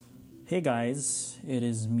Hey guys, it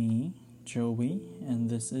is me, Joey, and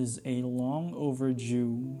this is a long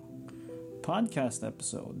overdue podcast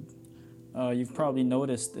episode. You've probably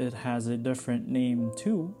noticed it has a different name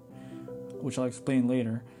too, which I'll explain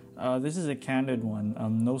later. This is a candid one,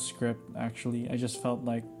 no script actually. I just felt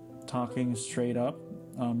like talking straight up,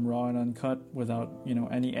 raw and uncut, without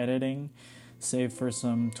any editing, save for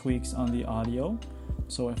some tweaks on the audio.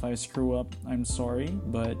 So if I screw up, I'm sorry,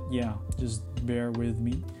 but yeah, just bear with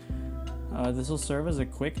me. This will serve as a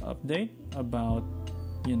quick update about,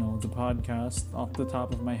 the podcast off the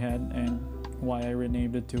top of my head and why I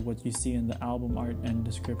renamed it to what you see in the album art and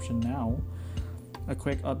description now. A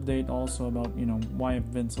quick update also about, why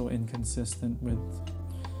I've been so inconsistent with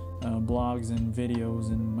blogs and videos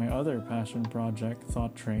and my other passion project,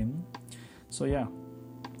 Thought Train. So yeah,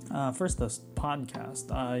 first this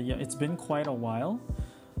podcast. It's been quite a while.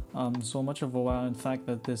 So much of a while, in fact,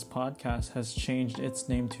 that this podcast has changed its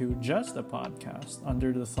name to just a podcast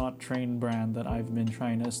under the Thought Train brand that I've been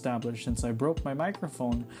trying to establish since I broke my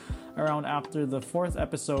microphone around after the 4th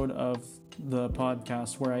episode of the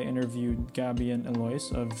podcast where I interviewed Gabby and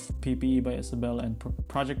Eloise of PPE by Isabella and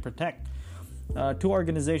Project Protect. Two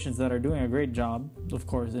organizations that are doing a great job, of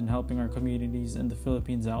course, in helping our communities in the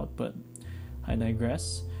Philippines out, but I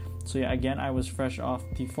digress. So yeah, again, I was fresh off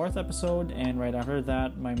the 4th episode, and right after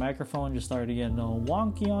that, my microphone just started getting all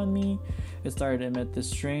wonky on me. It started to emit this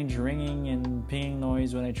strange ringing and pinging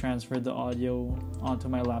noise when I transferred the audio onto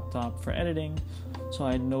my laptop for editing. So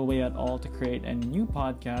I had no way at all to create any new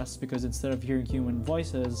podcasts because instead of hearing human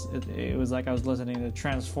voices, it was like I was listening to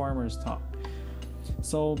Transformers talk.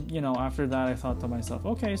 So, after that, I thought to myself,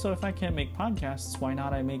 okay, so if I can't make podcasts, why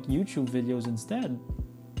not I make YouTube videos instead?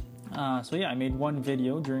 I made one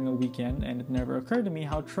video during a weekend, and it never occurred to me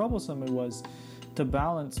how troublesome it was to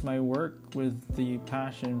balance my work with the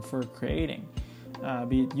passion for creating,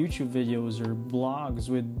 be it YouTube videos or blogs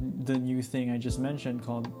with the new thing I just mentioned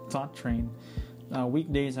called Thought Train.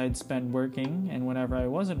 Weekdays I'd spend working, and whenever I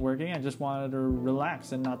wasn't working, I just wanted to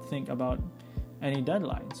relax and not think about any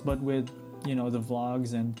deadlines. But with, the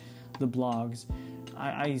vlogs and the blogs,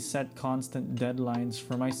 I set constant deadlines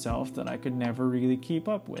for myself that I could never really keep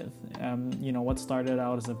up with. What started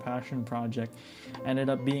out as a passion project ended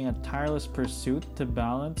up being a tireless pursuit to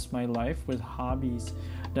balance my life with hobbies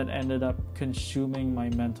that ended up consuming my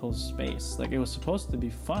mental space. Like, it was supposed to be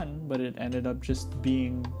fun, but it ended up just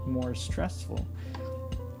being more stressful.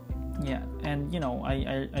 Yeah, and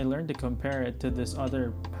I learned to compare it to this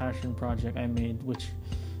other passion project I made, which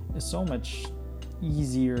is so much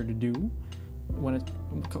easier to do when it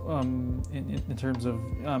in terms of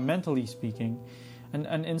mentally speaking,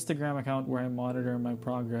 an Instagram account where I monitor my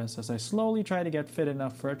progress as I slowly try to get fit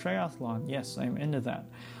enough for a triathlon. Yes, I'm into that.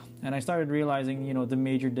 And I started realizing, the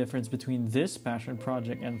major difference between this passion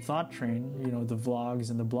project and Thought Train, the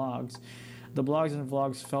vlogs and the blogs. The blogs and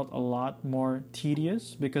vlogs felt a lot more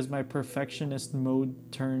tedious because my perfectionist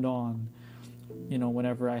mode turned on,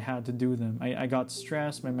 whenever I had to do them. I got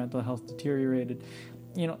stressed, my mental health deteriorated.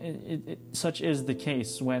 Such is the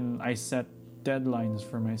case when I set deadlines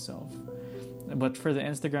for myself. But for the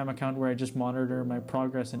Instagram account where I just monitor my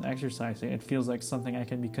progress in exercising, it feels like something I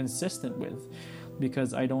can be consistent with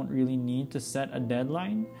because I don't really need to set a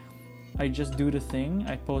deadline. I just do the thing,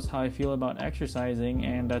 I post how I feel about exercising,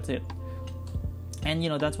 and that's it. And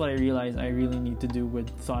that's what I realized I really need to do with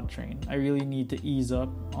Thought Train. I really need to ease up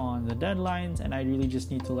on the deadlines, and I really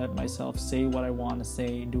just need to let myself say what I want to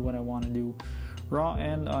say, do what I want to do, raw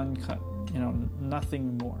and uncut,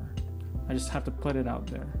 nothing more. I just have to put it out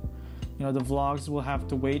there. The vlogs will have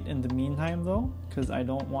to wait in the meantime though, because I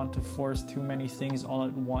don't want to force too many things all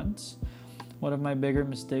at once. One of my bigger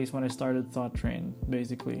mistakes when I started Thought Train,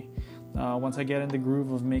 basically. Once I get in the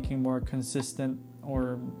groove of making more consistent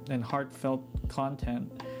and heartfelt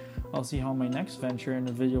content, I'll see how my next venture in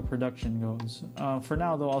the video production goes. For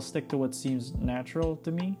now though, I'll stick to what seems natural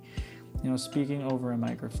to me, speaking over a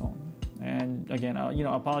microphone. And again,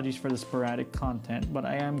 apologies for the sporadic content, but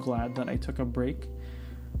I am glad that I took a break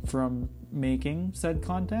from making said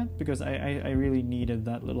content because I really needed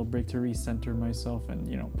that little break to recenter myself and,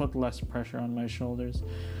 put less pressure on my shoulders.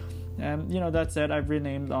 And, that said, I've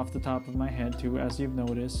renamed off the top of my head too, as you've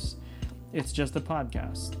noticed. It's just a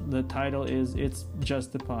podcast. The title is It's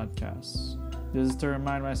Just a Podcast. This is to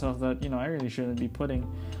remind myself that, I really shouldn't be putting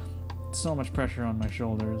so much pressure on my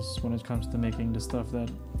shoulders when it comes to making the stuff that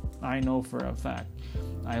I know for a fact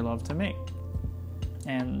I love to make.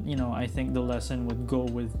 And, I think the lesson would go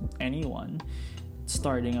with anyone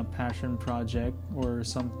starting a passion project or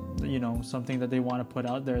something that they want to put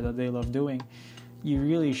out there that they love doing. You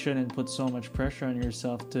really shouldn't put so much pressure on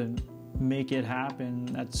yourself to make it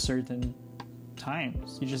happen at certain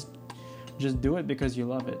times. You just do it because you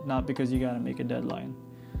love it, not because you gotta make a deadline.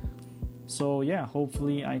 So yeah,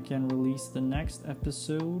 hopefully I can release the next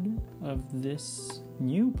episode of this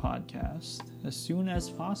new podcast as soon as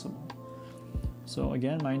possible. So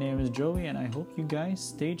again, my name is Joey, and I hope you guys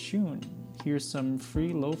stay tuned. Here's some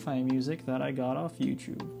free lo-fi music that I got off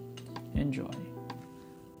YouTube. Enjoy.